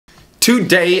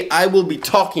Today I will be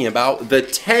talking about the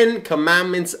 10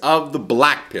 commandments of the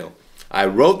black pill. I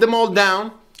wrote them all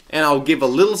down and I'll give a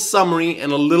little summary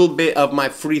and a little bit of my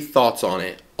free thoughts on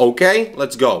it. Okay,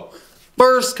 let's go.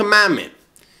 First commandment: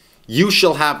 you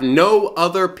shall have no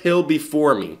other pill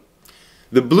before me.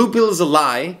 The blue pill is a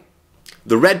lie,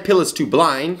 the red pill is too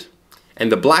blind,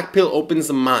 and the black pill opens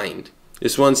the mind.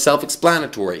 This one's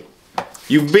self-explanatory.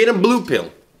 You've been a blue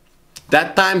pill.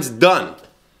 That time's done.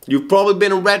 You've probably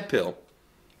been a red pill.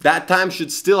 That time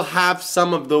should still have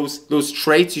some of those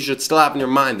traits you should still have in your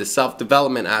mind. The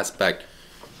self-development aspect.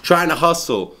 Trying to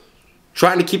hustle.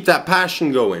 Trying to keep that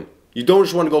passion going. You don't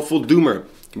just want to go full doomer.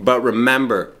 But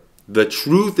remember, the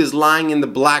truth is lying in the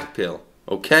black pill.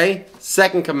 Okay?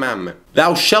 Second commandment: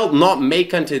 thou shalt not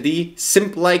make unto thee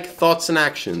simp-like thoughts and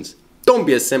actions. Don't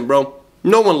be a simp, bro.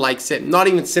 No one likes it. Not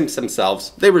even simps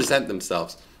themselves. They resent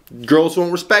themselves. Girls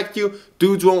won't respect you,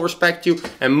 dudes won't respect you,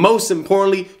 and most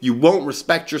importantly, you won't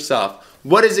respect yourself.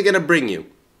 What is it going to bring you?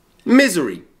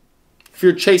 Misery. If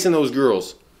you're chasing those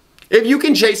girls. If you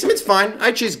can chase them, it's fine.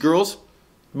 I chase girls.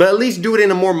 But at least do it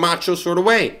in a more macho sort of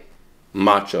way.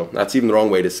 Macho. That's even the wrong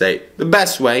way to say it. The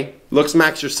best way. Looks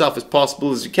max yourself as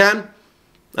possible as you can.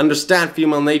 Understand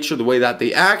female nature, the way that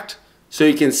they act, so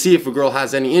you can see if a girl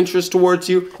has any interest towards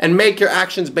you, and make your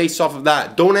actions based off of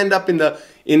that. Don't end up in the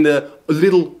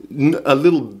little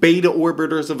beta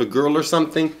orbiters of a girl or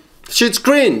something. Shit's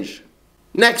cringe.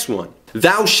 Next one: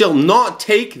 thou shalt not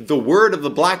take the word of the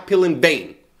black pill in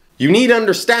vain. You need to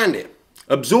understand it,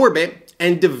 absorb it,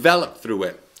 and develop through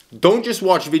it. Don't just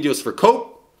watch videos for cope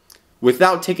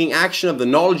without taking action of the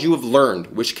knowledge you have learned,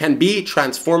 which can be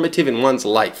transformative in one's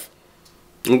life.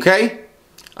 Okay?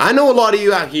 I know a lot of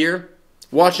you out here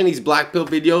watching these black pill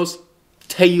videos,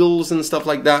 tales and stuff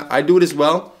like that. I do it as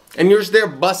well. And you're just there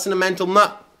busting a mental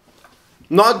nut.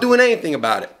 Not doing anything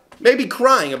about it. Maybe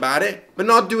crying about it, but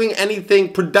not doing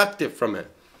anything productive from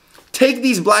it. Take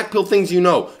these black pill things you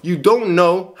know. You don't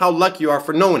know how lucky you are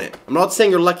for knowing it. I'm not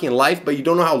saying you're lucky in life, but you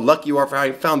don't know how lucky you are for how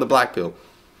you found the black pill.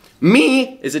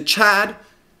 Me, as a Chad,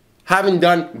 having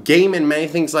done game and many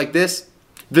things like this,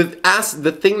 the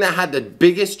thing that had the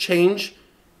biggest change,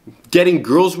 getting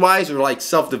girls wise or like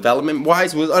self-development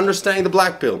wise, was understanding the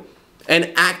black pill.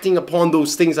 And acting upon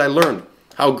those things I learned.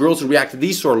 How girls react to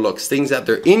these sort of looks, things that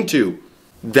they're into.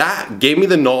 That gave me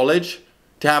the knowledge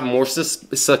to have more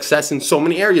success in so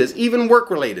many areas, even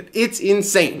work related. It's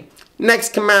insane.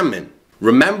 Next commandment: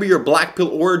 remember your black pill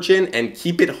origin and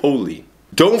keep it holy.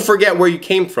 Don't forget where you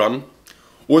came from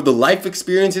or the life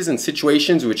experiences and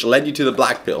situations which led you to the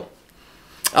black pill.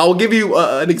 I'll give you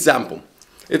an example.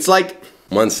 It's like,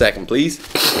 1 second please.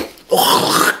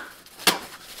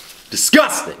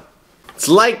 Disgusting. It's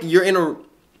like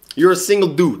you're a single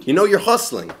dude. You know, you're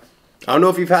hustling. I don't know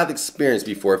if you've had the experience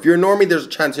before. If you're a normie, there's a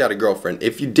chance you had a girlfriend.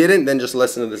 If you didn't, then just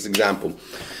listen to this example.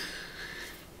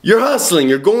 You're hustling.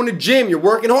 You're going to gym. You're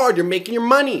working hard. You're making your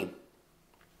money.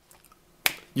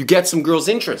 You get some girl's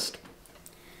interest.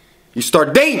 You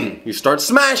start dating. You start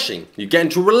smashing. You get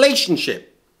into a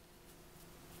relationship.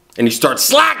 And you start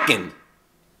slacking.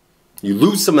 You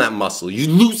lose some of that muscle. You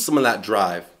lose some of that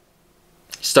drive.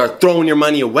 You start throwing your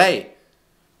money away.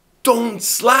 Don't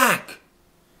slack.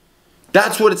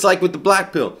 That's what it's like with the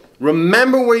black pill.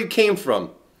 Remember where you came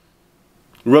from.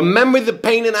 Remember the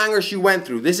pain and anguish you went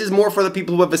through. This is more for the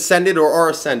people who have ascended or are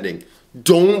ascending.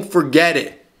 Don't forget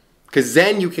it. Because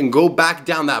then you can go back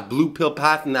down that blue pill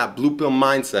path and that blue pill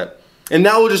mindset. And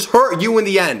that will just hurt you in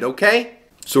the end, okay?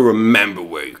 So remember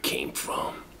where you came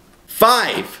from.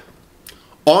 5.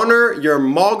 Honor your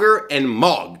mogger and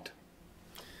mogged.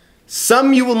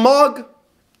 Some you will mog,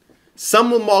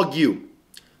 some will mog you,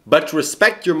 but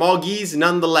respect your moggies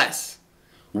nonetheless.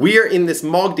 We are in this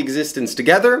mogged existence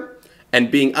together, and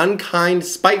being unkind,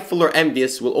 spiteful, or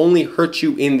envious will only hurt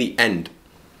you in the end.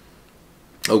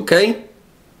 Okay?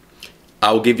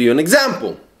 I'll give you an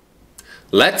example.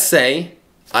 Let's say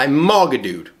I mog a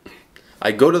dude.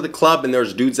 I go to the club and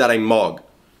there's dudes that I mog.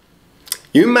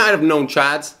 You might have known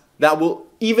Chads that will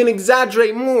even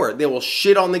exaggerate more. They will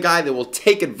shit on the guy. They will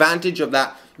take advantage of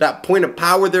that point of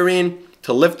power they're in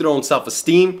to lift their own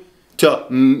self-esteem, to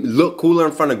look cooler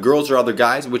in front of girls or other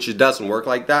guys, which it doesn't work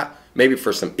like that. Maybe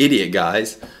for some idiot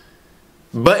guys.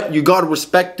 But you gotta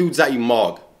respect dudes that you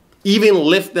mog. Even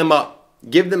lift them up.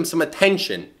 Give them some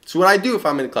attention. It's what I do if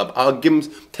I'm in the club. I'll give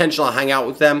them attention. I'll hang out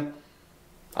with them.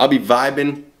 I'll be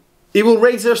vibing. It will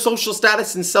raise their social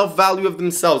status and self-value of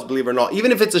themselves, believe it or not.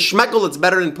 Even if it's a schmeckle, it's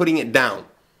better than putting it down.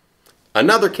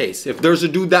 Another case, if there's a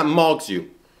dude that mogs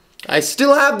you. I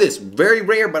still have this. Very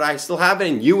rare, but I still have it,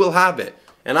 and you will have it.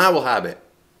 And I will have it.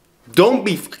 Don't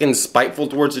be fucking spiteful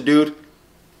towards a dude.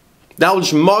 That will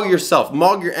just mog yourself,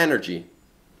 mog your energy.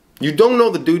 You don't know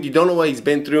the dude, you don't know what he's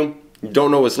been through, you don't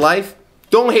know his life.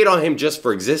 Don't hate on him just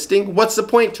for existing. What's the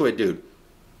point to it, dude?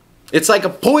 It's like a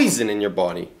poison in your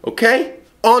body, okay?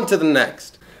 On to the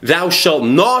next. Thou shalt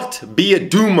not be a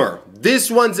doomer.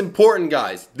 This one's important,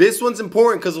 guys. This one's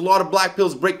important because a lot of black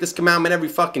pills break this commandment every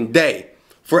fucking day.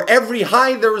 For every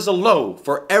high there is a low.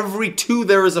 For every to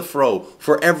there is a fro.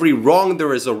 For every wrong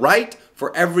there is a right.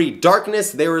 For every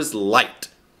darkness there is light.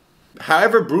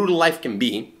 However brutal life can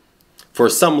be, for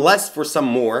some less, for some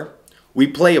more, we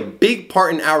play a big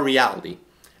part in our reality.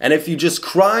 And if you just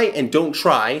cry and don't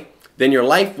try, then your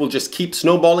life will just keep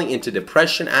snowballing into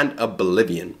depression and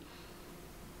oblivion.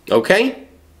 Okay?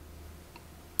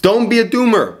 Don't be a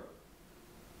doomer.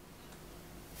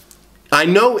 I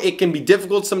know it can be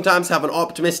difficult sometimes to have an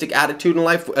optimistic attitude in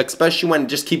life, especially when it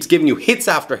just keeps giving you hits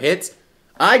after hits.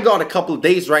 I got a couple of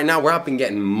days right now where I've been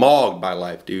getting mogged by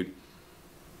life, dude.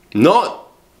 Not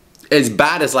as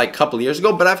bad as like a couple of years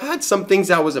ago, but I've had some things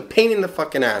that was a pain in the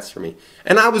fucking ass for me.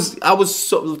 And I was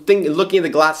looking at the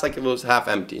glass like it was half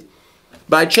empty.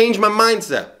 But I changed my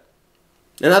mindset.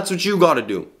 And that's what you gotta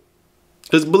do.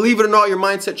 Because believe it or not, your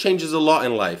mindset changes a lot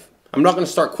in life. I'm not going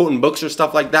to start quoting books or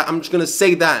stuff like that. I'm just going to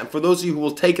say that. And for those of you who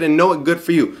will take it and know it, good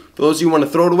for you. For those of you who want to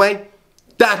throw it away,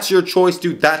 that's your choice,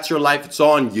 dude. That's your life. It's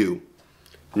on you.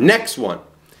 Next one.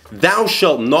 Thou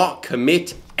shalt not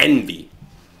commit envy.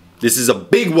 This is a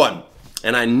big one.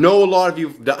 And I know a lot of you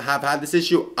have had this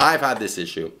issue. I've had this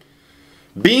issue.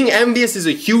 Being envious is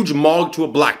a huge mog to a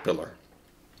black pillar.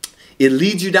 It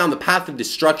leads you down the path of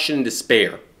destruction and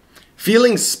despair.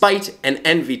 Feeling spite and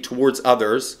envy towards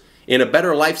others in a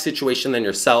better life situation than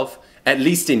yourself, at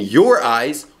least in your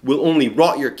eyes, will only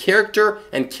rot your character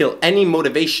and kill any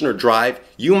motivation or drive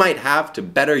you might have to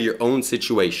better your own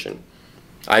situation.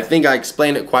 I think I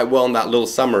explained it quite well in that little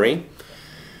summary.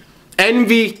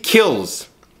 Envy kills.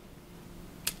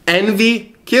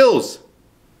 Envy kills.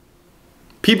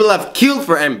 People have killed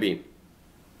for envy.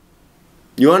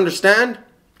 You understand?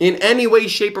 In any way,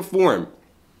 shape, or form.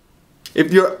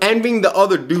 If you're envying the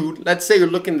other dude, let's say you're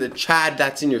looking at the Chad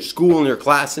that's in your school and your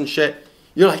class and shit,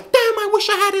 you're like, damn, I wish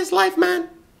I had his life, man.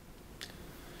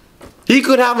 He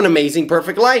could have an amazing,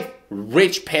 perfect life.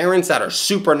 Rich parents that are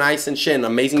super nice and shit and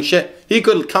amazing shit. He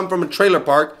could come from a trailer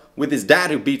park with his dad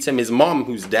who beats him, his mom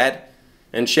who's dead,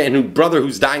 and shit, and his brother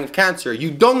who's dying of cancer.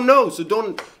 You don't know, so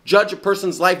don't judge a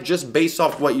person's life just based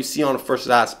off what you see on a first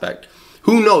aspect.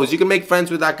 Who knows? You can make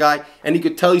friends with that guy and he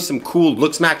could tell you some cool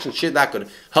look-smacks and shit that could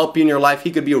help you in your life.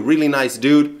 He could be a really nice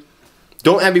dude.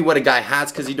 Don't envy what a guy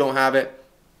has because you don't have it.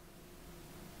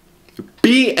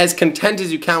 Be as content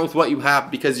as you can with what you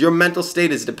have because your mental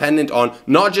state is dependent on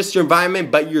not just your environment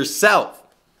but yourself.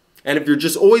 And if you're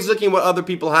just always looking at what other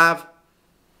people have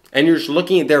and you're just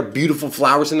looking at their beautiful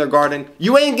flowers in their garden,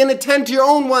 you ain't gonna tend to your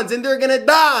own ones and they're gonna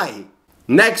die.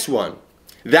 Next one.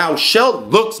 Thou shalt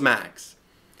look-smacks.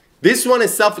 This one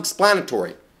is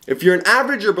self-explanatory. If you're an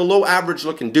average or below average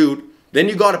looking dude, then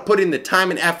you gotta put in the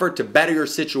time and effort to better your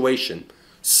situation.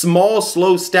 Small,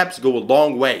 slow steps go a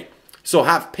long way. So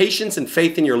have patience and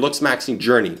faith in your looks-maxing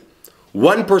journey.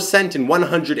 1% in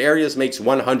 100 areas makes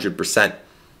 100%.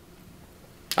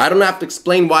 I don't have to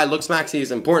explain why looks-maxing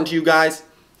is important to you guys.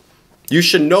 You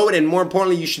should know it, and more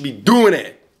importantly, you should be doing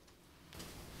it.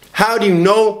 How do you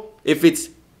know if it's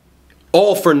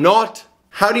all for naught?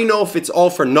 How do you know if it's all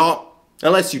for naught?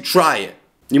 Unless you try it.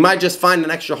 You might just find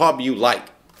an extra hobby you like.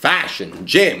 Fashion,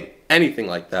 gym, anything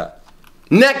like that.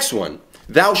 Next one.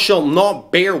 Thou shalt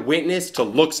not bear witness to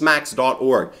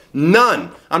looksmacks.org.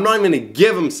 None. I'm not even going to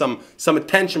give them some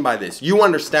attention by this. You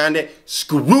understand it.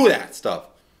 Screw that stuff.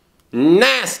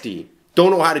 Nasty.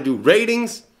 Don't know how to do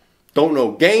ratings. Don't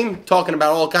know game. Talking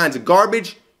about all kinds of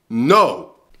garbage.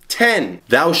 No. 10.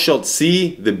 Thou shalt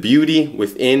see the beauty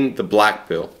within the black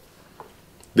pill.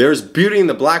 There's beauty in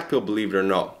the black pill, believe it or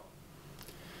not.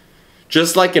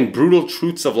 Just like in brutal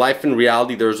truths of life and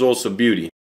reality, there's also beauty.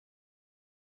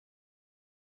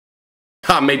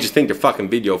 Ha, made you think the fucking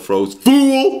video froze.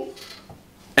 Fool!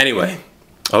 Anyway,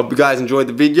 I hope you guys enjoyed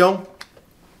the video.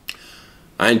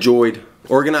 I enjoyed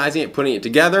organizing it, putting it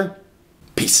together.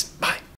 Peace. Bye.